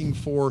asking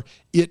for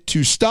it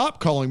to stop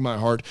calling my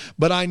heart,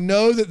 but I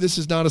know that this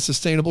is not a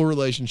sustainable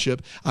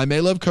relationship. I may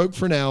love Coke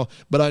for now,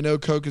 but I know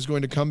Coke is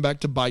going to come back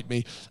to bite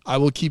me. I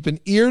will keep an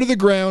ear to the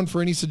ground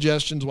for any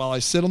suggestions while I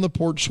sit on the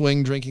porch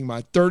swing drinking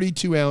my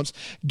 32-ounce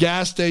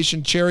gas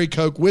station cherry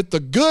Coke with the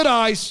good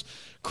ice.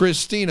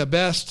 Christina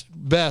Best,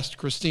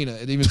 Christina.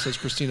 It even says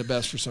Christina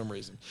Best for some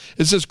reason.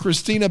 It says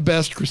Christina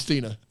Best,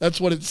 Christina.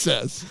 That's what it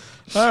says.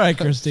 All right,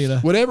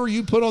 Christina. Whatever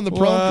you put on the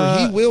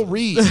prompter, he will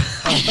read.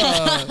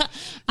 I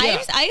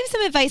have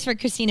some advice for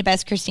Christina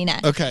Best Christina.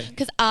 Okay.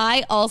 Because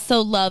I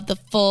also love the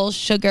full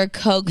sugar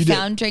Coke. You do.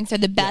 Fountain drinks are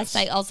the best.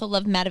 Yes. I also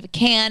love them out of a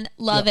can.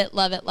 Love Yep. it,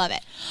 love it, love it.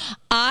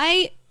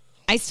 I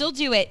still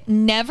do it.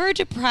 Never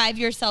deprive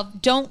yourself.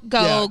 Don't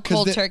go 'cause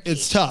cold turkey.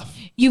 It's tough.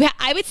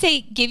 I would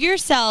say give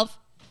yourself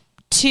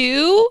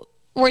 2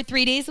 or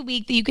 3 days a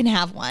week that you can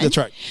have one. That's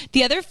right.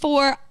 The other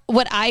 4,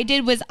 what I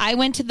did was I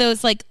went to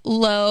those like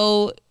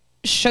low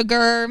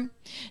sugar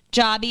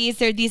jobbies.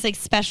 They're these like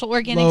special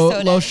organic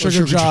sodas. Low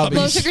sugar jobbies.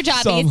 Low sugar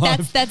jobbies.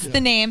 That's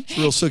the name.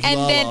 Real sugar And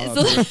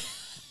then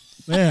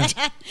Man.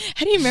 how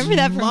do you remember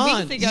that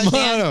from weeks ago?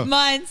 Dan?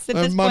 Months at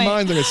this My point.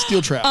 mind's like a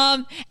steel trap.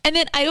 And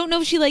then I don't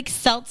know if she likes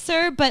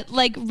seltzer, but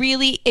like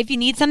really, if you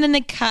need something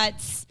that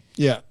cuts,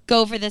 Yeah.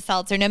 go for the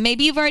seltzer. Now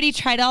maybe you've already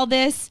tried all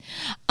this,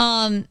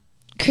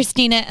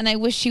 Christina, and I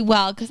wish you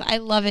well because I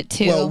love it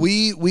too. Well,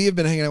 we have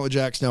been hanging out with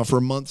Jax now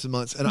for months and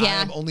months, and I Yeah.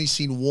 have only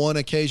seen one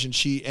occasion.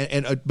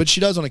 But she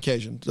does on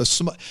occasion.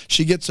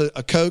 She gets a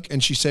Coke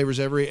and she savors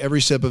every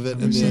sip of it,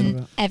 and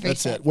then Every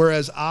that's sip. it.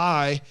 Whereas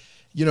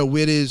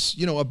it is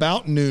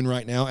about noon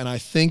right now, and I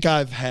think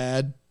I've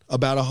had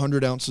about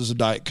 100 ounces of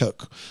Diet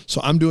Coke,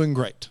 so I'm doing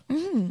great.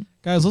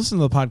 Guys, listen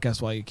to the podcast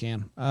while you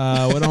can.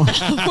 We don't.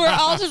 We're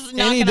all just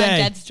knocking on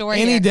dead's door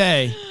Any here.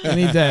 day.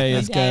 Any day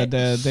is day. good.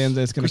 Dan's going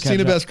to catch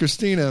Christina up. Best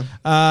Christina.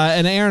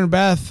 And Aaron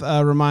Beth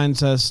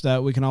reminds us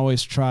that we can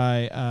always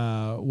try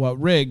what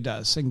Rig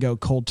does and go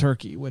cold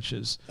turkey, which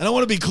is And I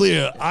want to be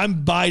clear,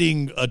 I'm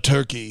biting a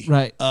turkey.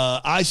 Right.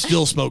 I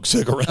still smoke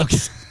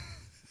cigarettes.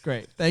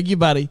 great. Thank you,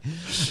 buddy.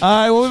 All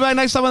right, we'll be back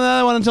next time on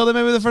another one. Until then,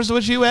 maybe the first to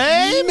wish you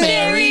a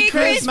Merry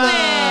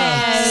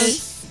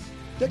Christmas.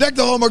 Deck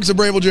the Hallmark is a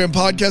Bramble Jam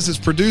podcast. It's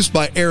produced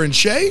by Aaron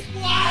Shea.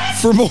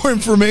 For more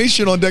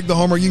information on Deck the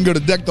Hallmark, you can go to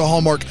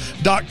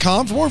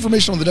deckthehallmark.com. For more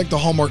information on the Deck the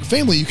Hallmark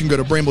family, you can go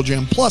to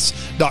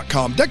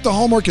bramblejamplus.com. Deck the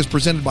Hallmark is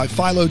presented by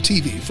Philo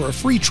TV. For a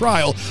free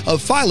trial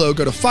of Philo,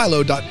 go to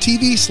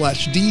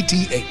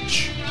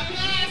philo.tv/DTH.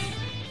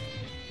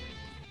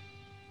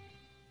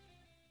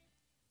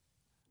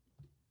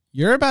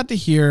 You're about to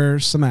hear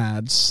some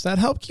ads that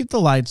help keep the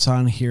lights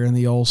on here in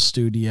the old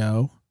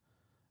studio.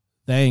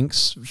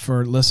 Thanks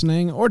for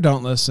listening or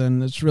don't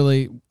listen. It's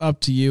really up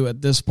to you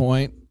at this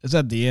point. It's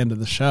at the end of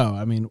the show.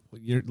 I mean,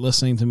 you're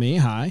listening to me.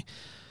 Hi.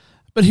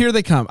 But here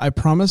they come. I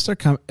promise they're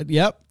coming.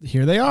 Yep,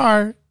 here they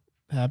are.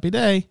 Happy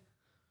day.